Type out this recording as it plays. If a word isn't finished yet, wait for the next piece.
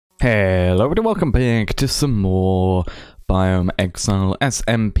Hello everybody, welcome back to some more Biome Exile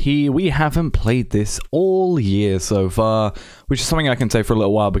SMP. We haven't played this all year so far, which is something I can say for a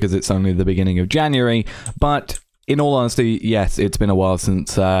little while because it's only the beginning of January, but in all honesty, yes, it's been a while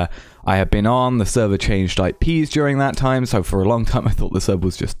since I have been on. The server changed IPs during that time, so for a long time I thought the server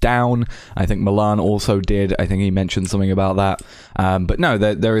was just down. I think Milan also did. I think he mentioned something about that. But no,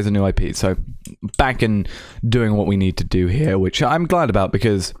 there is a new IP, so back and doing what we need to do here, which I'm glad about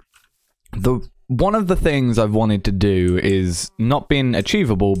because one of the things I've wanted to do is not been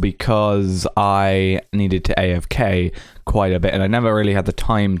achievable because I needed to AFK quite a bit, and I never really had the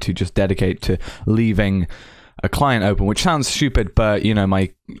time to just dedicate to leaving a client open, which sounds stupid, but you know,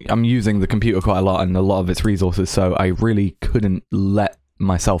 I'm using the computer quite a lot and a lot of its resources, so I really couldn't let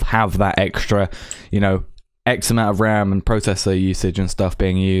myself have that extra, you know, X amount of RAM and processor usage and stuff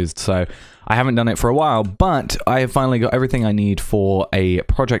being used, so I haven't done it for a while, but I have finally got everything I need for a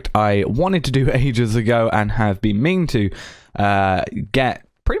project I wanted to do ages ago and have been meaning to get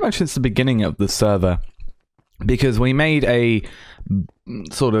pretty much since the beginning of the server, because we made a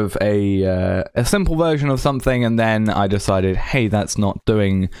sort of a simple version of something, and then I decided, hey, that's not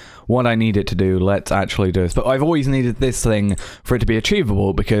doing what I need it to do, let's actually do this. But I've always needed this thing for it to be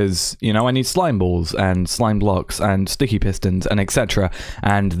achievable because, you know, I need slime balls and slime blocks and sticky pistons and etc.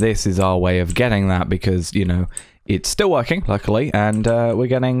 And this is our way of getting that because, you know, it's still working, luckily, and we're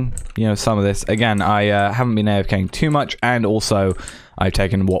getting, you know, some of this. Again, I haven't been AFKing too much, and also I've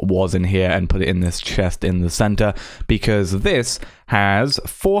taken what was in here and put it in this chest in the center, because this has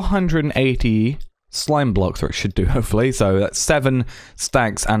 480 slime blocks, or it should do, hopefully. So that's 7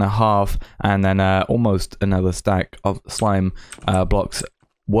 stacks and a half, and then almost another stack of slime blocks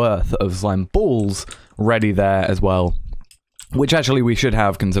worth of slime balls ready there as well. Which actually we should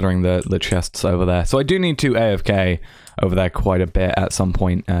have, considering the chests over there. So I do need to AFK over there quite a bit at some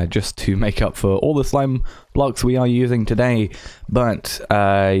point, just to make up for all the slime blocks we are using today. But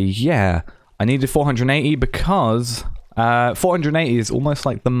yeah, I needed 480 because 480 is almost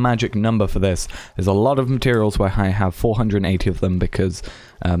like the magic number for this. There's a lot of materials where I have 480 of them because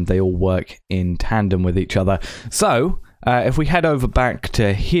they all work in tandem with each other. So if we head over back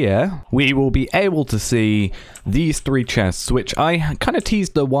to here, we will be able to see these 3 chests, which I kind of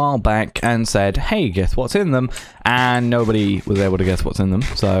teased a while back and said, hey, guess what's in them? And nobody was able to guess what's in them.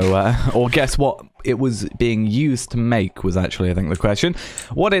 So, or guess what it was being used to make was actually, I think, the question.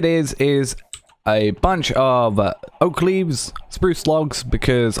 What it is a bunch of oak leaves, spruce logs,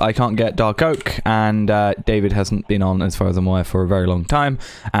 because I can't get dark oak, and David hasn't been on, as far as I'm aware, for a very long time.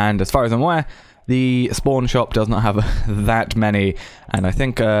 And as far as I'm aware, the spawn shop does not have that many, and I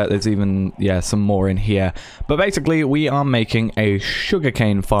think there's even, yeah, some more in here. But basically, we are making a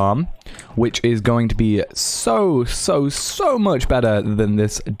sugarcane farm, which is going to be so much better than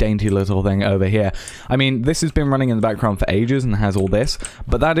this dainty little thing over here. I mean, this has been running in the background for ages and has all this,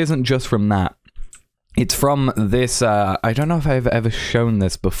 but that isn't just from that. It's from this, I don't know if I've ever shown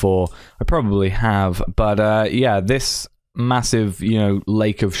this before. I probably have, but yeah, this massive, you know,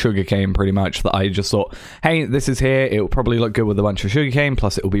 lake of sugarcane, pretty much, that I just thought, hey, this is here, it will probably look good with a bunch of sugarcane,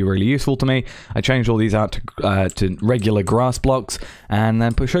 plus it will be really useful to me. I changed all these out to regular grass blocks, and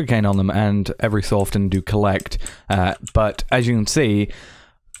then put sugarcane on them, and every so often do collect. But as you can see,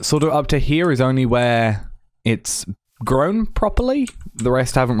 sort of up to here is only where it's grown properly. The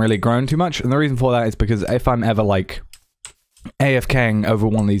rest haven't really grown too much, and the reason for that is because if I'm ever, like, AFKing over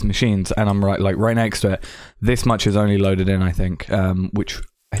one of these machines and I'm right next to it, this much is only loaded in, I think, which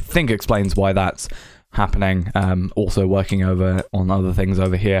I think explains why that's happening. Also working over on other things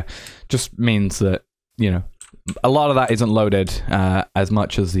over here just means that, you know, a lot of that isn't loaded as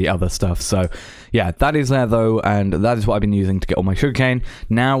much as the other stuff. So yeah, that is there though, and that is what I've been using to get all my sugarcane.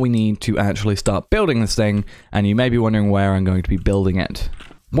 Now we need to actually start building this thing, and you may be wondering where I'm going to be building it.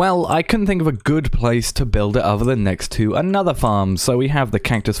 Well, I couldn't think of a good place to build it other than next to another farm. So we have the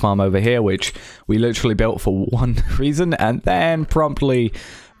cactus farm over here, which we literally built for one reason and then promptly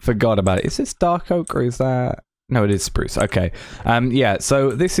forgot about it. Is this dark oak or is that... No, it is spruce. Okay. Yeah,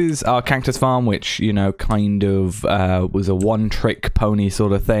 so this is our cactus farm, which, you know, kind of was a one-trick pony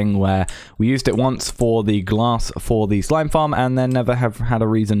sort of thing where we used it once for the glass for the slime farm and then never have had a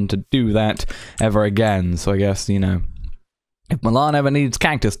reason to do that ever again. So I guess, you know, if Milan ever needs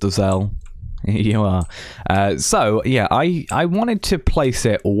cactus to sell, here you are. So, yeah, I wanted to place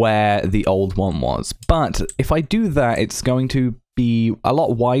it where the old one was, but if I do that, it's going to be a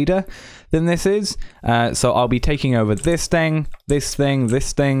lot wider than this is. So I'll be taking over this thing, this thing,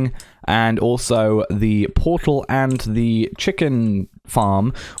 this thing, and also the portal and the chicken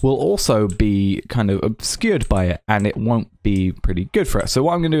farm will also be kind of obscured by it, and it won't be pretty good for us. So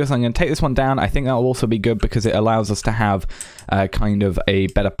what I'm going to do is I'm going to take this one down. I think that will also be good because it allows us to have kind of a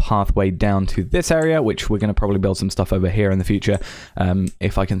better pathway down to this area, which we're going to probably build some stuff over here in the future,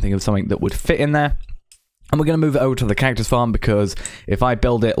 if I can think of something that would fit in there. And we're going to move it over to the cactus farm because if I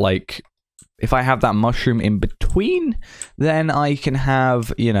build it like, if I have that mushroom in between, then I can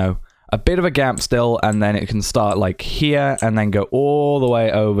have, you know, a bit of a gap still, and then it can start like here and then go all the way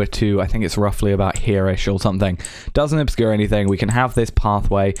over to, I think it's roughly about here-ish or something. Doesn't obscure anything. We can have this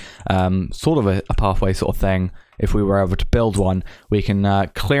pathway, sort of a pathway sort of thing. If we were able to build one, we can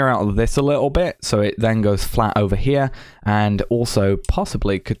clear out this a little bit so it then goes flat over here, and also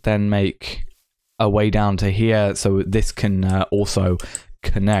possibly could then make a way down to here so this can also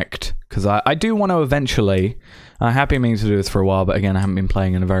connect, because I do want to eventually, I have been meaning to do this for a while, but again I haven't been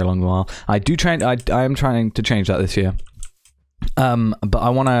playing in a very long while. I am trying to change that this year, but I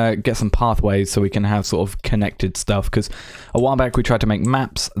want to get some pathways so we can have sort of connected stuff, because a while back we tried to make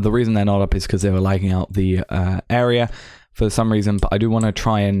maps. The reason they're not up is because they were lagging out the area for some reason, but I do want to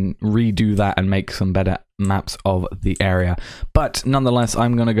try and redo that and make some better maps of the area. But nonetheless,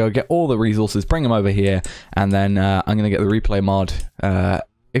 I'm going to go get all the resources, bring them over here, and then I'm going to get the replay mod.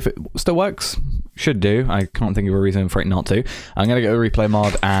 If it still works, should do. I can't think of a reason for it not to. I'm going to get the replay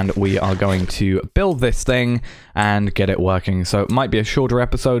mod, and we are going to build this thing and get it working. So it might be a shorter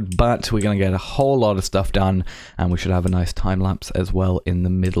episode, but we're going to get a whole lot of stuff done, and we should have a nice time lapse as well in the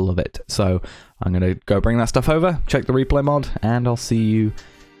middle of it. So I'm going to go bring that stuff over, check the replay mod, and I'll see you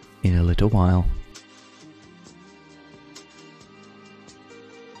in a little while.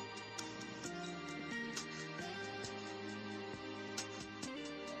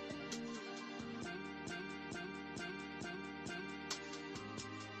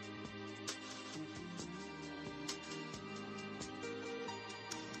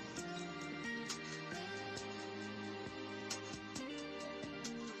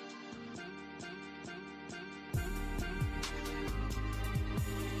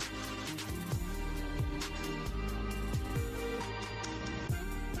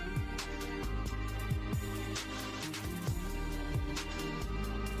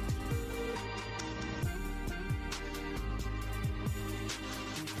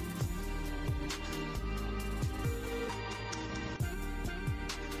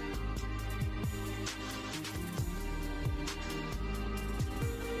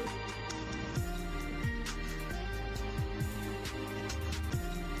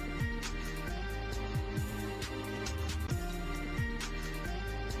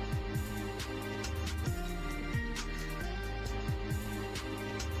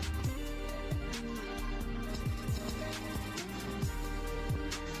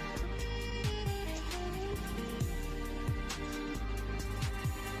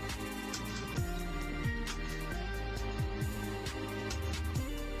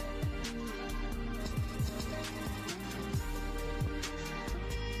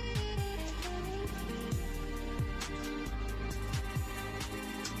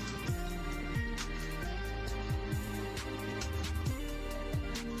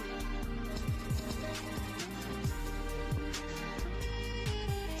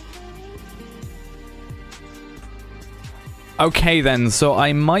 Okay then, so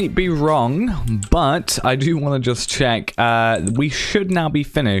I might be wrong, but I do want to just check. We should now be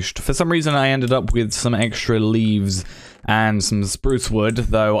finished. For some reason I ended up with some extra leaves and some spruce wood,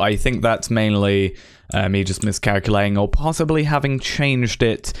 though I think that's mainly me just miscalculating or possibly having changed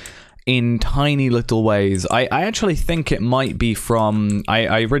it in tiny little ways. I actually think it might be from...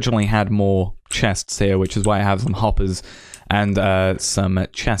 I originally had more chests here, which is why I have some hoppers and some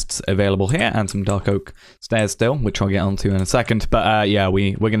chests available here, and some dark oak stairs still, which I'll get onto in a second. But yeah,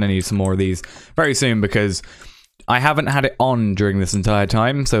 we're going to need some more of these very soon, because I haven't had it on during this entire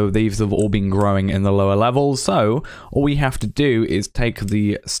time, so these have all been growing in the lower levels. So all we have to do is take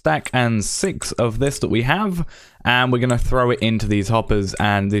the stack and 6 of this that we have, and we're going to throw it into these hoppers,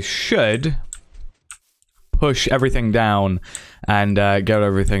 and this should push everything down and get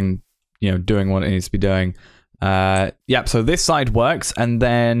everything, you know, doing what it needs to be doing. Yep, so this side works, and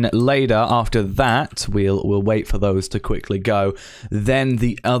then later after that we'll wait for those to quickly go. Then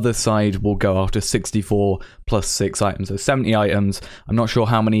the other side will go after 64 plus 6 items, so 70 items. I'm not sure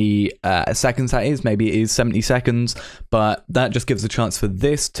how many seconds that is. Maybe it is 70 seconds, but that just gives a chance for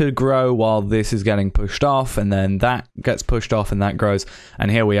this to grow while this is getting pushed off, and then that gets pushed off and that grows.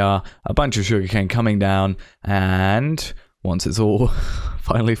 And here we are, a bunch of sugarcane coming down, and once it's all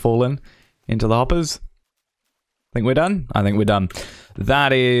finally fallen into the hoppers. Think we're done? I think we're done.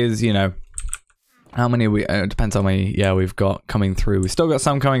 That is, you know, how many we, it depends how many, yeah, we've got coming through. We've still got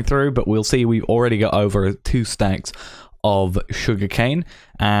some coming through, but we'll see. We've already got over 2 stacks of sugarcane,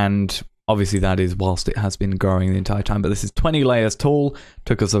 and obviously that is whilst it has been growing the entire time, but this is 20 layers tall.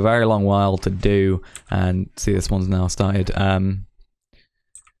 Took us a very long while to do, and see, this one's now started.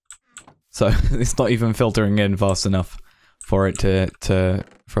 So it's not even filtering in fast enough for it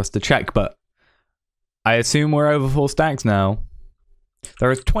for us to check, but I assume we're over 4 stacks now.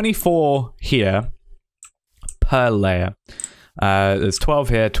 There is 24 here per layer. There's 12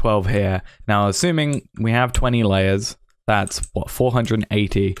 here, 12 here. Now, assuming we have 20 layers, that's what,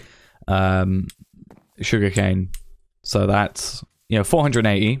 480 sugarcane. So that's, you know,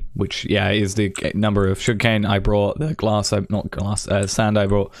 480, which, yeah, is the number of sugarcane I brought, the glass, not glass, sand I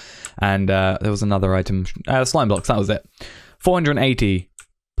brought, and there was another item, slime blocks, that was it. 480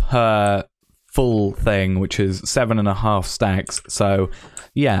 per full thing, which is 7.5 stacks. So,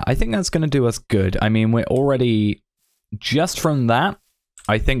 yeah, I think that's going to do us good. I mean, we're already, just from that,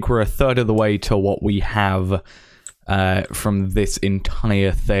 I think we're a third of the way to what we have from this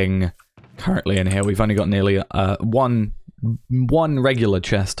entire thing currently in here. We've only got nearly one regular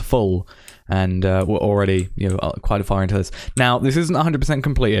chest full, and we're already, you know, quite far into this. Now, this isn't 100%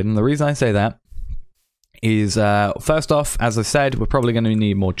 completed, and the reason I say that is, first off, as I said, we're probably going to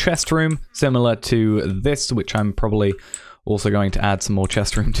need more chest room, similar to this, which I'm probably also going to add some more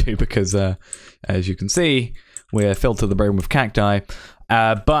chest room to, because, as you can see, we're filled to the brim with cacti.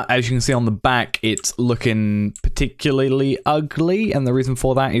 But as you can see on the back, it's looking particularly ugly, and the reason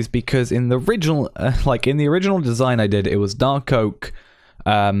for that is because in the original, in the original design I did, it was dark oak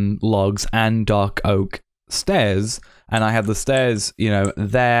logs and dark oak stairs, and I had the stairs, you know,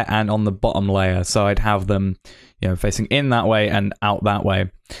 there and on the bottom layer, so I'd have them, you know, facing in that way and out that way.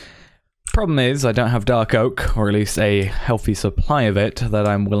 Problem is, I don't have dark oak, or at least a healthy supply of it that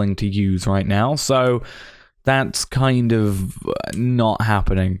I'm willing to use right now, so that's kind of not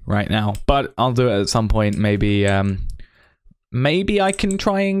happening right now. But I'll do it at some point. Maybe, maybe I can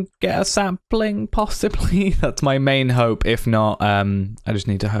try and get a sapling, possibly. That's my main hope. If not, I just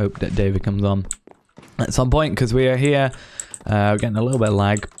need to hope that David comes on at some point, because we are here. We're getting a little bit of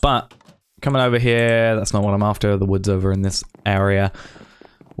lag, but coming over here, that's not what I'm after. The wood's over in this area.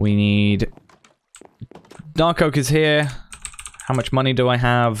 We need... Dark oak is here. How much money do I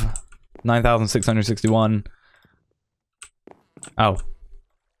have? 9,661. Oh.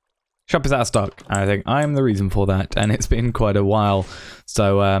 Shop is out of stock. I think I'm the reason for that, and it's been quite a while.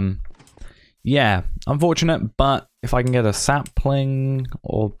 So, yeah, unfortunate, but if I can get a sapling,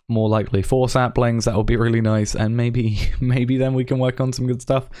 or more likely 4 saplings, that would be really nice, and maybe then we can work on some good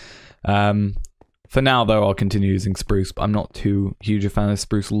stuff. For now, though, I'll continue using spruce, but I'm not too huge a fan of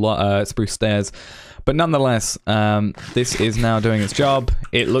spruce stairs. But nonetheless, this is now doing its job.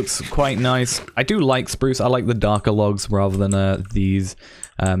 It looks quite nice. I do like spruce. I like the darker logs rather than these.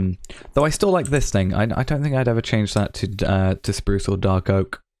 Though I still like this thing. I don't think I'd ever change that to spruce or dark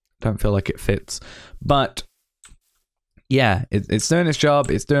oak. Don't feel like it fits. But yeah, it's doing its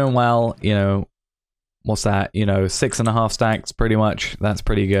job. It's doing well. You know, what's that? You know, 6.5 stacks, pretty much. That's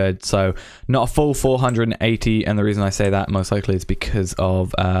pretty good. So not a full 480. And the reason I say that most likely is because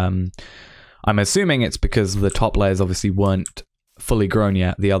of I'm assuming it's because the top layers obviously weren't fully grown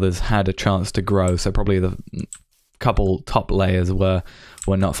yet. The others had a chance to grow, so probably the couple top layers were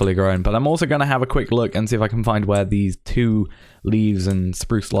not fully grown. But I'm also going to have a quick look and see if I can find where these 2 leaves and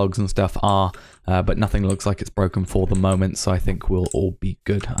spruce logs and stuff are. But nothing looks like it's broken for the moment, so I think we'll all be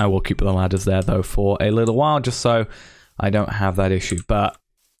good. I will keep the ladders there, though, for a little while, just so I don't have that issue. But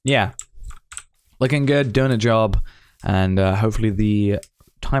yeah, looking good, doing a job, and hopefully the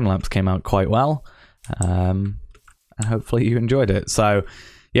time-lapse came out quite well, and hopefully you enjoyed it. So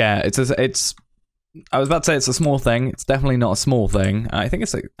yeah, it's I was about to say it's a small thing. It's definitely not a small thing. I think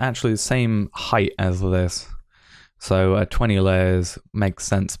it's actually the same height as this, so 20 layers makes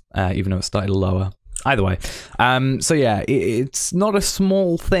sense, even though it started lower. Either way, so yeah, it's not a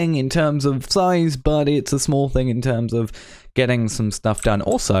small thing in terms of size, but it's a small thing in terms of getting some stuff done.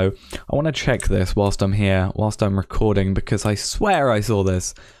 Also, I want to check this whilst I'm here, whilst I'm recording, because I swear I saw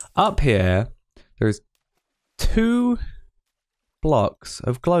this. Up here, there's 2 blocks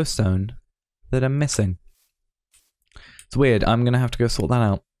of glowstone that are missing. It's weird. I'm going to have to go sort that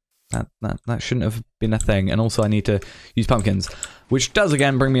out. That shouldn't have been a thing. And also I need to use pumpkins, which does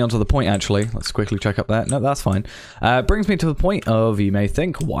again bring me onto the point actually. Let's quickly check up that. No, that's fine. Brings me to the point of, you may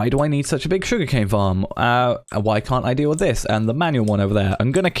think, why do I need such a big sugarcane farm? Why can't I deal with this and the manual one over there?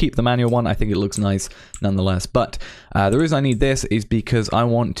 I'm gonna keep the manual one. I think it looks nice nonetheless. But the reason I need this is because I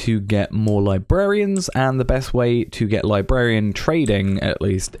want to get more librarians, and the best way to get librarian trading, at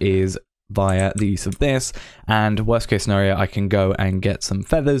least, is via the use of this. And worst case scenario, I can go and get some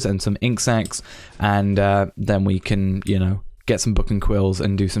feathers and some ink sacs, and then we can, you know, get some book and quills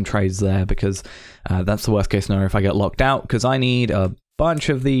and do some trades there, because that's the worst case scenario if I get locked out, because I need a bunch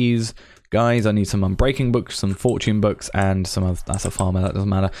of these guys. I need some unbreaking books, some fortune books, and some of, that's a farmer, that doesn't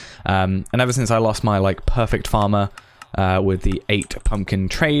matter. And ever since I lost my like perfect farmer with the 8 pumpkin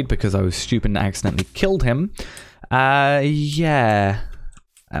trade because I was stupid and accidentally killed him, yeah,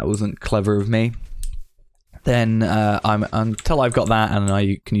 that wasn't clever of me. Then until I've got that and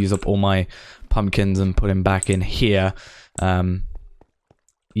I can use up all my pumpkins and put him back in here,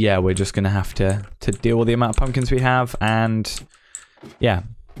 yeah, we're just gonna have to deal with the amount of pumpkins we have, and yeah,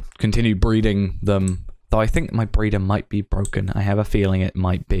 continue breeding them. Though I think my breeder might be broken. I have a feeling it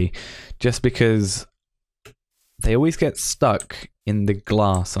might be, just because they always get stuck in the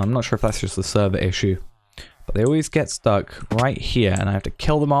glass. I'm not sure if that's just the server issue, but they always get stuck right here, and I have to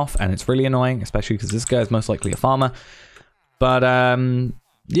kill them off, and it's really annoying, especially because this guy is most likely a farmer. But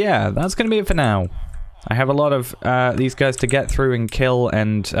yeah, that's gonna be it for now. I have a lot of these guys to get through and kill,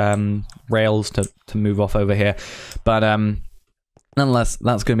 and rails to move off over here. But nonetheless,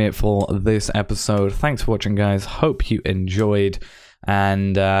 that's going to be it for this episode. Thanks for watching, guys. Hope you enjoyed.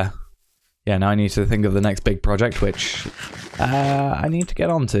 And yeah, now I need to think of the next big project, which I need to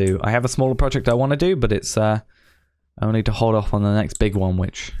get onto. I have a smaller project I want to do, but it's I need to hold off on the next big one,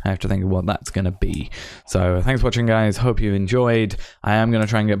 which I have to think of what that's going to be. So thanks for watching, guys. Hope you enjoyed. I am going to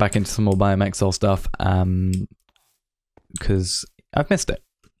try and get back into some more Biome Exile stuff, because I've missed it.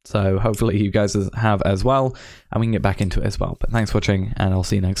 So hopefully you guys have as well, and we can get back into it as well. But thanks for watching, and I'll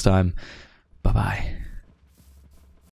see you next time. Bye-bye.